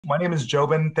My name is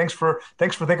Jobin. Thanks for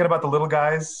thinking about the little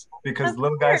guys because Of the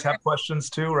little guys course. have questions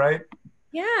too, right?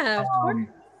 Yeah, of course.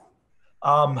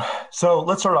 Um, so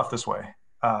let's start off this way,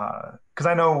 because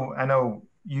I know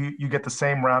you get the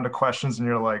same round of questions and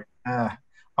you're like, I'm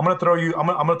gonna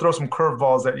throw some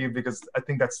curveballs at you because I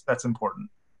think that's important,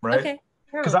 right? Okay.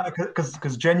 Because Sure.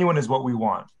 because genuine is what we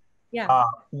want. Yeah.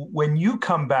 When you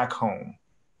come back home,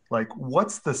 like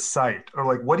what's the site or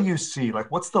like what do you see?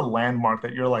 Like what's the landmark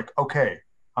that you're like, okay,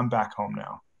 I'm back home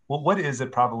now? Well, what is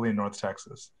it probably in North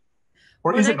Texas?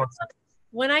 Or When is I it get North Texas?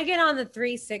 when I get on the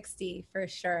 360 for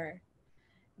sure,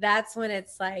 that's when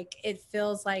it's like it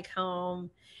feels like home.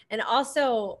 And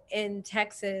also in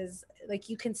Texas, like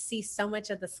you can see so much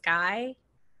of the sky.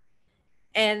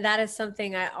 And that is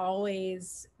something I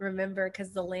always remember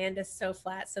because the land is so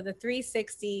flat. So the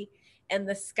 360 and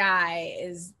the sky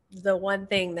is the one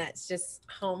thing that's just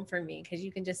home for me because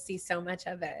you can just see so much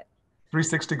of it.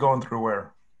 360 going through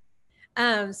where?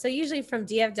 So usually from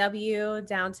DFW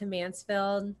down to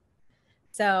Mansfield.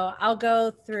 So I'll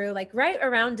go through like right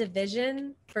around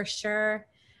Division for sure.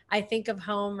 I think of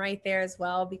home right there as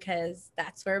well because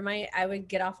that's where my I would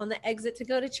get off on the exit to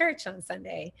go to church on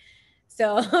Sunday.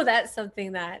 So that's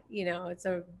something that, it's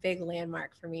a big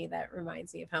landmark for me that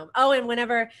reminds me of home. Oh, and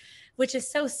whenever, which is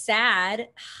so sad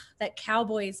that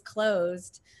Cowboys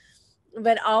closed,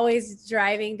 but always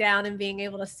driving down and being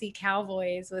able to see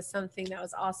Cowboys was something that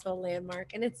was also a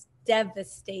landmark. And it's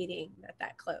devastating that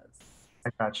that closed.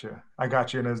 I got you. I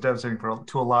got you. And it's devastating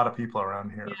to a lot of people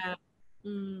around here. Yeah.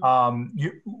 Mm.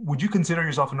 Would you consider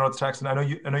yourself a North Texan? I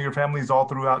know your family's all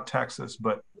throughout Texas,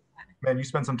 but man, you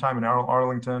spent some time in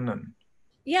Arlington and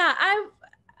Yeah,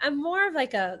 I'm more of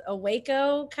like a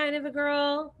Waco kind of a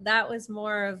girl. That was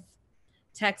more of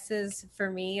Texas for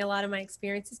me, a lot of my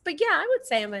experiences. But yeah, I would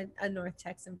say I'm a North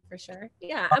Texan for sure.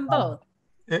 Yeah, I'm um,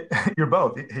 both. you're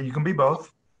both. You can be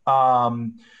both.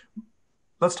 Um,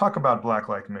 let's talk about Black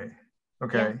Like Me. Yeah.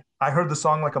 Okay. I heard the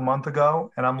song like a month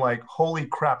ago and I'm like, holy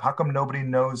crap, how come nobody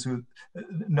knows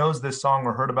this song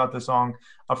or heard about this song?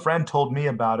 A friend told me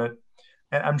about it.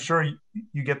 And I'm sure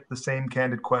you get the same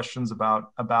candid questions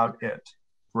about it,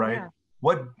 right? Yeah.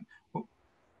 What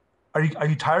are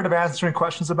you tired of answering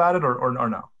questions about it or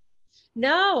no?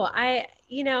 No,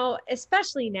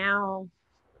 especially now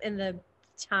in the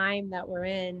time that we're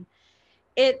in,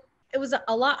 it was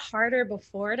a lot harder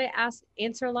before to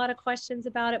answer a lot of questions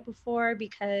about it before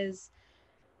because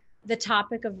the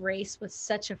topic of race was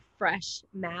such a fresh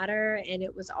matter and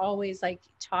it was always like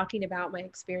talking about my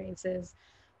experiences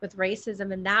with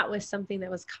racism, and that was something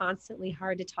that was constantly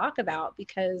hard to talk about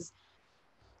because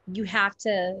you have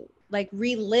to like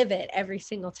relive it every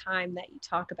single time that you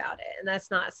talk about it, and that's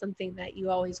not something that you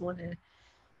always want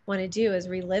to do is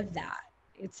relive that.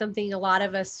 It's something a lot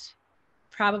of us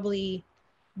probably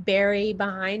bury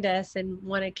behind us and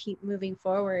want to keep moving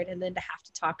forward, and then to have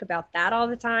to talk about that all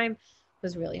the time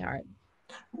was really hard.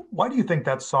 Why do you think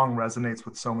that song resonates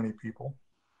with so many people?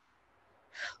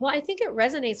 Well, I think it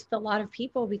resonates with a lot of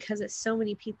people because it's so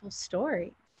many people's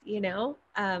stories, you know?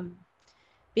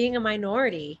 Being a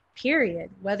minority, period,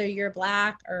 whether you're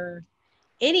Black or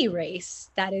any race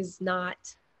that is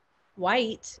not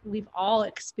white, we've all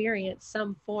experienced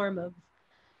some form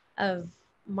of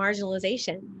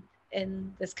marginalization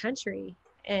in this country.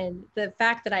 And the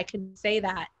fact that I can say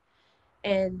that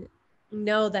and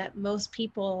know that most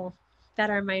people that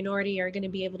are minority are going to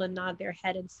be able to nod their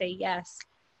head and say yes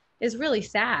is really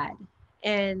sad.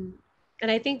 And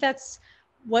I think that's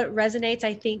what resonates.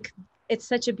 I think it's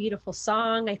such a beautiful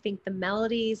song. I think the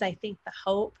melodies, I think the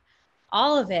hope,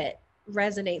 all of it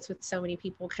resonates with so many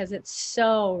people because it's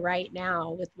so right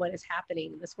now with what is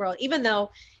happening in this world, even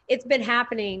though it's been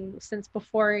happening since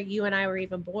before you and I were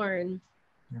even born.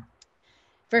 Yeah.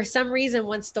 For some reason,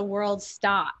 once the world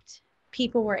stopped,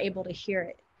 people were able to hear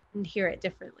it and hear it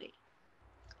differently.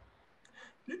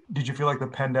 Did you feel like the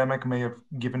pandemic may have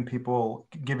given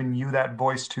you that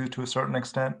voice too, to a certain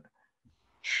extent?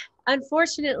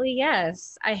 Unfortunately,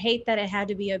 yes. I hate that it had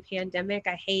to be a pandemic.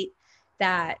 I hate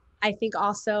that. I think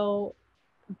also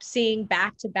seeing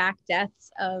back to back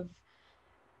deaths of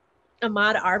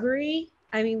Ahmaud Arbery.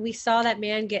 I mean, we saw that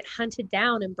man get hunted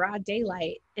down in broad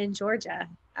daylight in Georgia.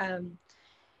 Um,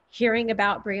 Hearing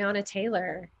about Breonna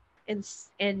Taylor and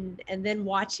then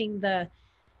watching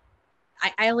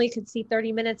I only could see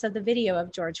 30 minutes of the video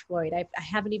of George Floyd. I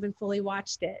haven't even fully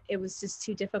watched it. It was just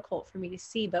too difficult for me to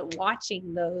see. But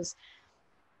watching those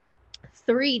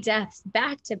three deaths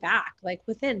back to back, like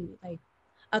within like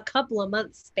a couple of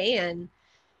months span,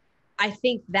 I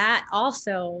think that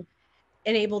also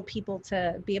enabled people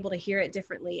to be able to hear it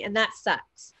differently. And that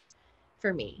sucks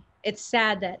for me. It's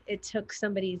sad that it took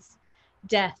somebody's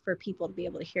death for people to be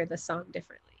able to hear the song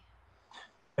differently.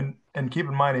 And keep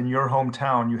in mind, in your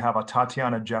hometown, you have a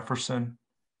Tatiana Jefferson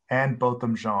and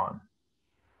Botham Jean.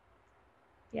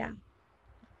 Yeah.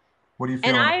 What are you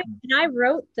And feeling? I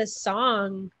wrote the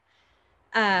song,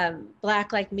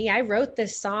 Black Like Me. I wrote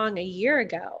this song a year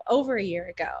ago, over a year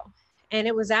ago. And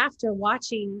it was after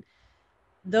watching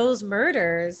those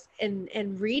murders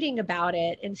and reading about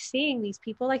it and seeing these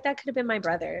people. Like, that could have been my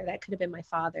brother, that could have been my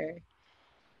father.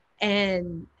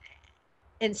 And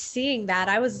seeing that,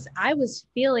 I was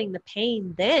feeling the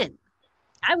pain then.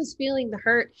 I was feeling the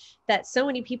hurt that so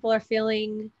many people are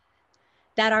feeling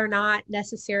that are not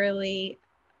necessarily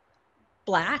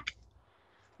Black.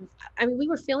 I mean, we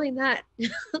were feeling that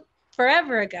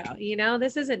forever ago,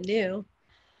 this isn't new.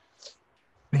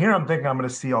 And here I'm thinking I'm going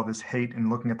to see all this hate and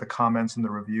looking at the comments and the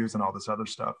reviews and all this other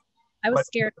stuff. I was But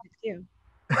scared of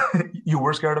it too. you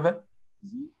were scared of it?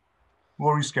 Mhm. What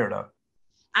were you scared of?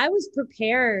 I was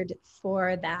prepared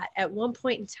for that. At one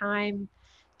point in time,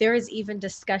 there was even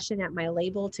discussion at my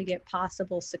label to get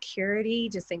possible security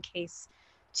just in case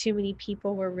too many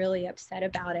people were really upset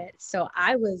about it. So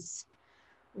I was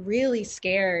really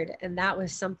scared, and that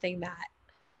was something that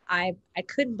I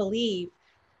couldn't believe,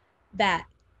 that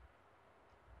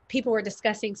people were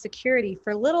discussing security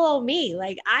for little old me.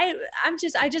 Like, I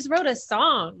just wrote a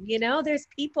song. There's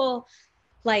people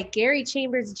like Gary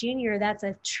Chambers Jr. that's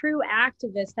a true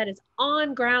activist that is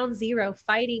on ground zero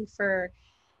fighting for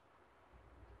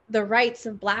the rights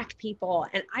of Black people,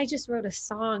 and I just wrote a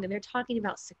song and they're talking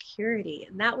about security,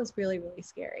 and that was really, really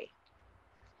scary.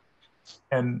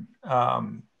 And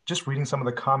just reading some of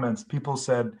the comments, people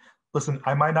said, listen,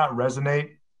 I might not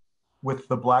resonate with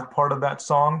the Black part of that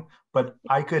song, but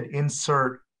I could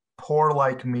insert poor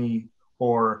like me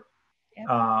or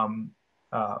Yeah.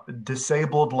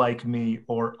 Disabled like me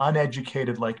or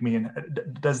uneducated like me. And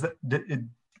does that, did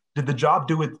the job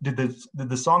do it? Did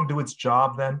the song do its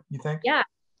job then, you think? Yeah,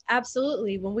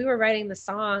 absolutely. When we were writing the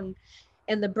song,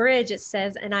 in the bridge it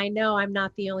says, and I know I'm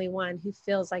not the only one who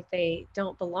feels like they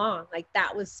don't belong. Like,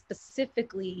 that was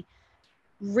specifically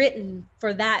written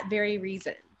for that very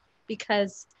reason,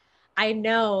 because I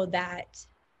know that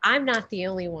I'm not the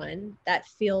only one that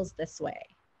feels this way.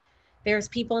 There's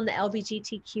people in the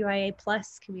LGBTQIA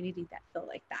plus community that feel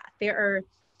like that. There are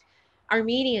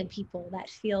Armenian people that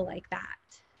feel like that.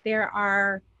 There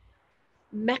are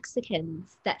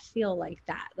Mexicans that feel like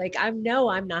that. Like, I know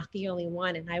I'm not the only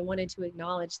one, and I wanted to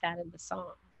acknowledge that in the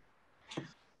song.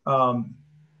 Um,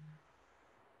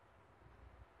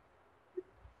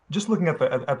 just looking at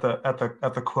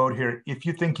the quote here, if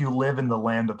you think you live in the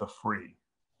land of the free,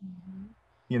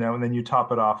 Mm-hmm. and then you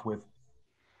top it off with,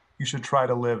 you should try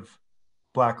to live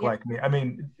Black Yeah. like me. I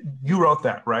mean, you wrote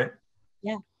that, right?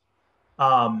 Yeah.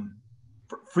 Um,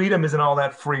 freedom isn't all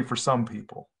that free for some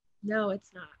people. No,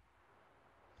 it's not.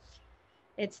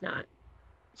 It's not.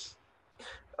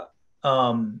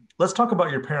 Let's talk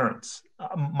about your parents.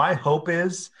 My hope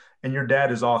is, and your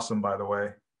dad is awesome, by the way.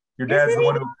 Isn't Your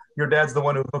dad's the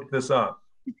one who hooked this up.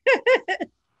 he?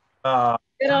 Uh,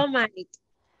 Good old Mike.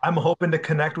 I'm hoping to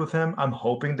connect with him. I'm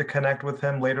hoping to connect with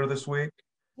him later this week.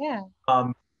 Yeah.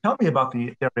 Um, Tell me about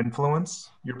their influence,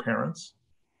 your parents.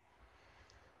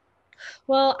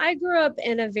 Well, I grew up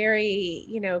in a very,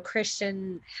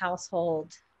 Christian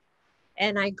household,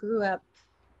 and I grew up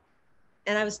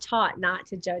and I was taught not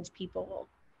to judge people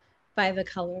by the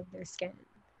color of their skin.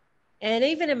 And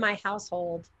even in my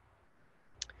household,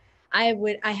 I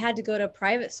had to go to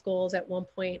private schools at one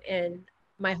point, and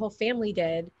my whole family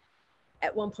did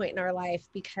at one point in our life,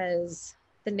 because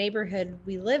the neighborhood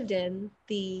we lived in,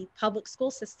 the public school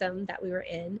system that we were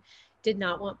in, did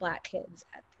not want Black kids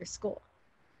at their school.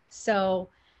 So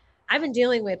I've been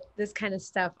dealing with this kind of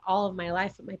stuff all of my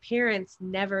life, but my parents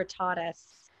never taught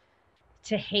us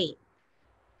to hate.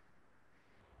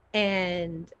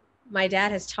 And my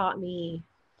dad has taught me,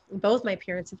 both my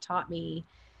parents have taught me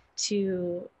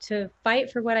to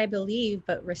fight for what I believe,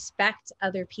 but respect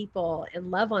other people and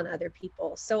love on other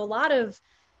people. So a lot of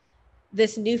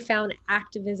this newfound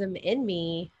activism in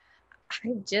me,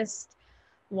 I'm just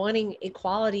wanting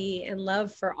equality and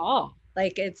love for all.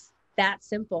 Like, it's that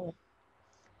simple.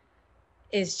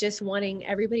 Is just wanting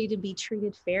everybody to be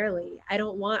treated fairly.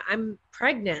 I'm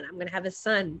pregnant. I'm going to have a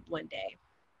son one day,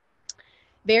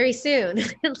 very soon,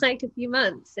 in like a few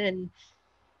months. And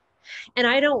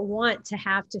I don't want to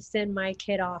have to send my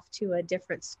kid off to a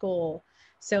different school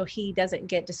so he doesn't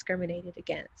get discriminated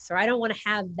against. Or I don't want to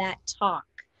have that talk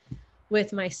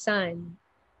with my son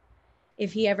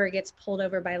if he ever gets pulled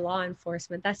over by law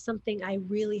enforcement. That's something I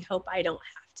really hope I don't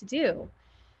have to do.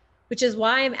 which is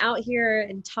why I'm out here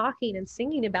and talking and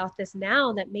singing about this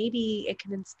now, that maybe it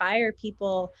can inspire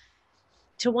people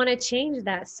to want to change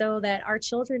that so that our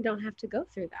children don't have to go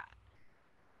through that.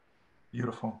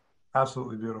 Beautiful.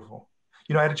 Absolutely beautiful.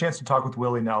 I had a chance to talk with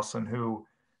Willie Nelson, who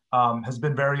has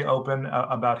been very open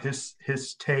about his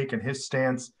take and his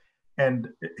stance. And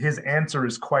his answer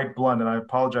is quite blunt. And I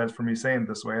apologize for me saying it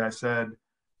this way. I said,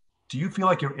 do you feel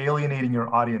like you're alienating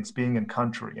your audience being in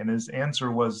country? And his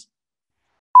answer was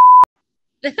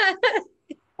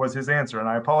his answer. And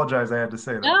I apologize I had to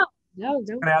say that. No, no,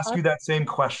 don't. I'm going to ask you that same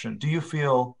question. Do you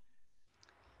feel,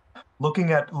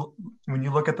 looking at, when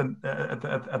you look at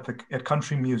at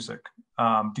country music,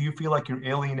 do you feel like you're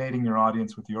alienating your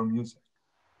audience with your music?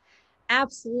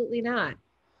 Absolutely not.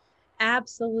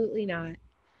 Absolutely not.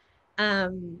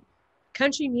 Um,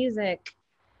 Country music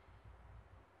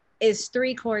is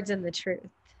three chords in the truth.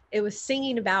 It was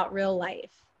singing about real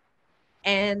life.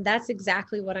 And that's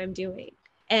exactly what I'm doing.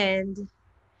 And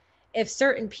if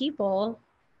certain people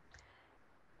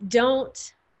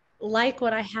don't like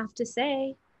what I have to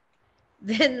say,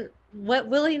 then what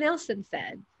Willie Nelson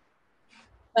said.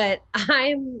 But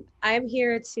I'm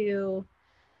here to,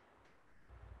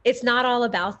 it's not all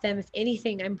about them. If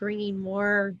anything, I'm bringing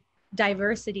more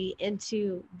diversity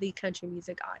into the country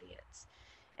music audience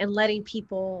and letting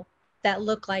people that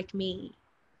look like me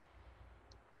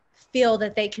feel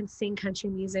that they can sing country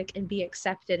music and be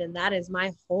accepted. And that is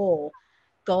my whole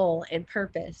goal and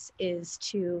purpose, is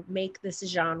to make this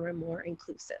genre more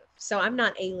inclusive. So I'm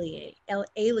not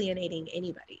alienating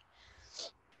anybody.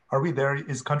 Are we there?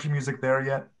 Is country music there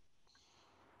yet?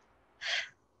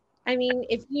 I mean,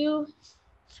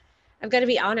 I've got to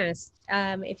be honest.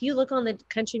 If you look on the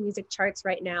country music charts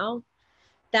right now,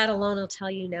 that alone will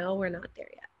tell you, no, we're not there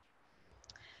yet.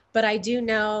 But I do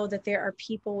know that there are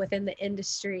people within the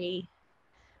industry,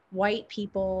 white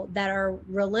people, that are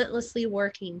relentlessly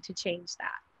working to change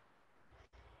that.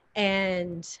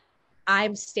 And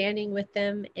I'm standing with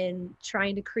them in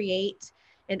trying to create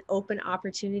and open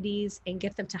opportunities and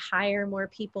get them to hire more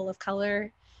people of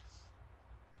color,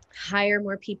 hire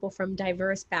more people from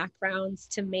diverse backgrounds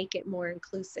to make it more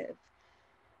inclusive.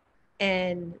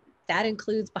 And that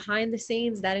includes behind the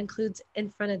scenes, that includes in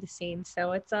front of the scenes.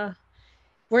 So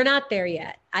we're not there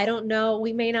yet. I don't know.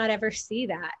 We may not ever see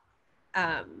that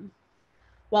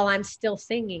while I'm still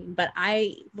singing, but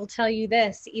I will tell you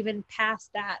this, even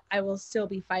past that, I will still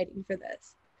be fighting for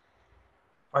this.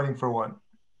 Fighting for what?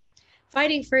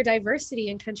 Fighting for diversity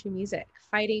in country music,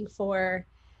 fighting for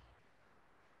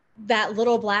that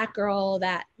little Black girl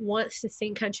that wants to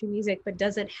sing country music but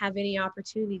doesn't have any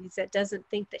opportunities, that doesn't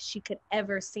think that she could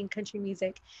ever sing country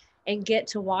music and get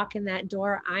to walk in that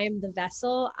door. I am the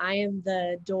vessel. I am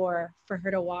the door for her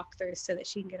to walk through so that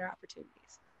she can get her opportunities.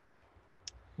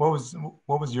 What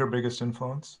was your biggest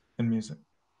influence in music?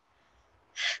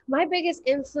 My biggest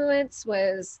influence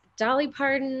was Dolly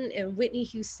Parton and Whitney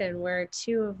Houston were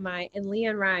two of my, and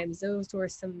LeAnn Rimes. Those were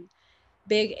some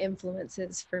big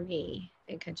influences for me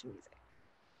in country music.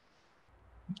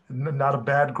 Not a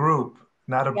bad group.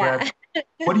 Not a bad.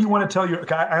 What do you want to tell your?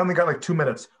 I only got like 2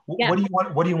 minutes. What do you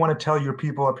want? What do you want to tell your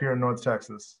people up here in North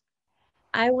Texas?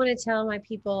 I want to tell my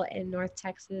people in North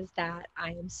Texas that I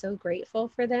am so grateful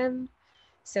for them,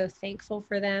 so thankful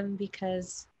for them,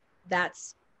 because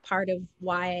that's part of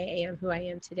why I am who I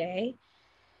am today.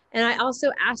 And I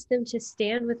also ask them to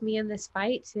stand with me in this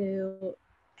fight to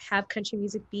have country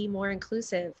music be more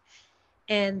inclusive.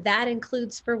 And that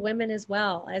includes for women as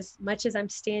well. As much as I'm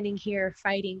standing here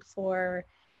fighting for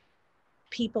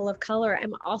people of color,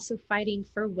 I'm also fighting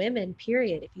for women,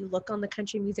 period. If you look on the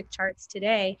country music charts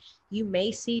today, you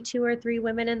may see 2 or 3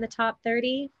 women in the top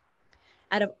 30.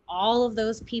 Out of all of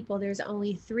those people, there's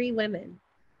only 3 women.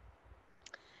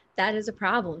 That is a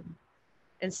problem.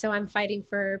 And so I'm fighting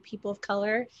for people of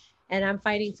color, and I'm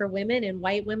fighting for women and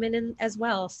white women as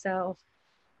well. So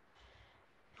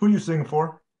who are you singing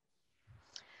for?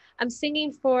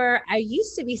 I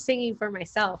used to be singing for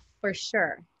myself, for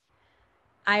sure.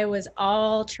 I was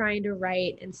all trying to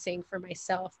write and sing for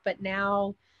myself, but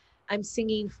now I'm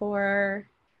singing for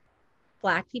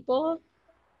Black people.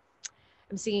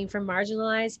 I'm singing for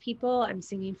marginalized people. I'm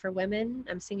singing for women.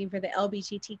 I'm singing for the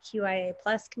LGBTQIA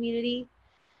plus community.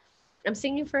 I'm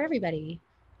singing for everybody.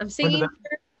 I'm singing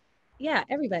for,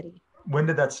 everybody. When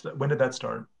did that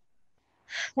start?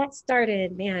 That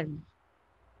started, man,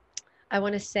 I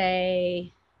want to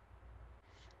say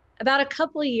about a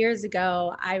couple of years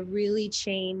ago. I really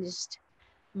changed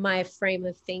my frame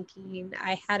of thinking.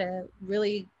 I had a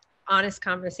really honest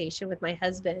conversation with my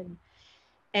husband,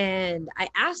 and I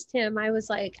asked him, I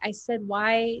said,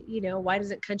 why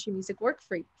doesn't country music work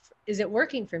for you? Is it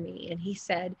working for me? And he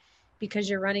said, because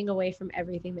you're running away from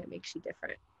everything that makes you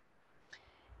different.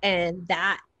 And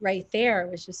that right there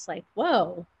was just like,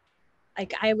 whoa,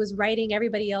 like I was writing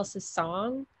everybody else's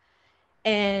song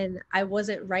and I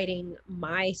wasn't writing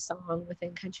my song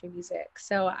within country music.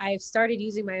 So I've started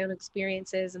using my own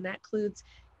experiences, and that includes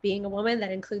being a woman,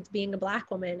 that includes being a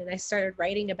Black woman. And I started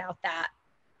writing about that.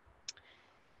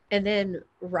 And then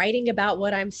writing about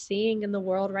what I'm seeing in the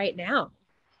world right now,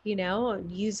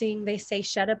 using, they say,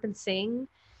 shut up and sing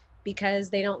because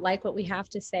they don't like what we have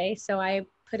to say. So I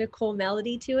put a cool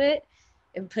melody to it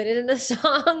and put it in a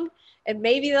song, and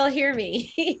maybe they'll hear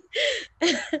me.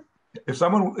 If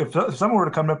someone were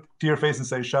to come up to your face and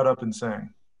say, "Shut up and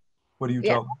sing," what do you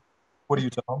Yeah. tell them? What do you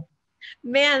tell them?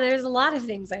 Man, there's a lot of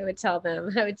things I would tell them.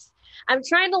 I'm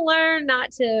trying to learn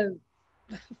not to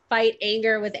fight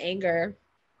anger with anger.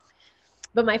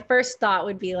 But my first thought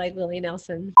would be like Willie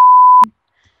Nelson.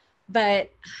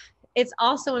 But it's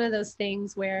also one of those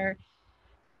things where,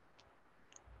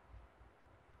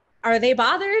 are they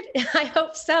bothered? I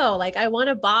hope so. Like, I want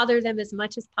to bother them as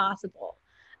much as possible.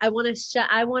 I want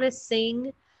to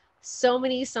sing so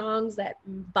many songs that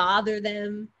bother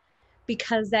them,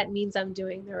 because that means I'm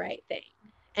doing the right thing.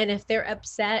 And if they're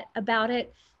upset about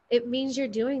it, it means you're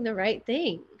doing the right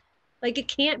thing. Like, it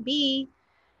can't be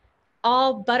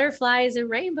all butterflies and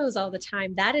rainbows all the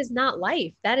time. That is not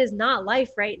life. That is not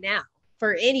life right now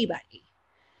for anybody.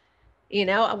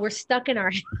 We're stuck in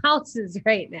our houses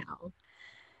right now,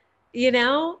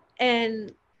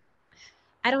 and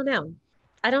I don't know.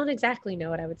 I don't exactly know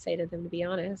what I would say to them, to be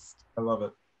honest. I love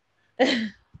it.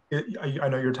 I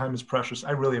know your time is precious.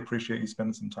 I really appreciate you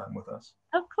spending some time with us.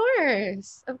 Of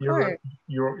course. Of You're course.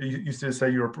 you used to say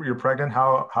you're pregnant.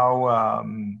 How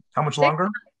much Six, longer?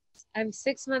 I'm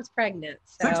 6 months pregnant.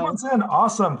 6 So, months in.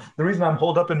 Awesome. The reason I'm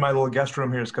holed up in my little guest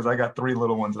room here is because I got three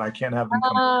little ones and I can't have them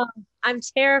come. I'm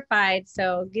terrified.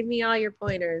 So give me all your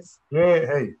pointers. Yeah,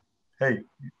 hey,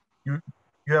 you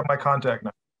you have my contact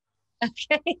now.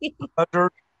 Okay.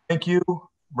 Pleasure. Thank you.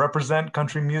 Represent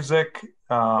country music.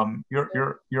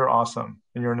 You're awesome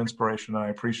and you're an inspiration. And I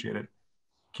appreciate it.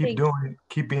 Thank you.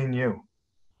 Keep being you.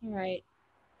 All right.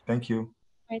 Thank you. All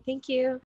right. Thank you.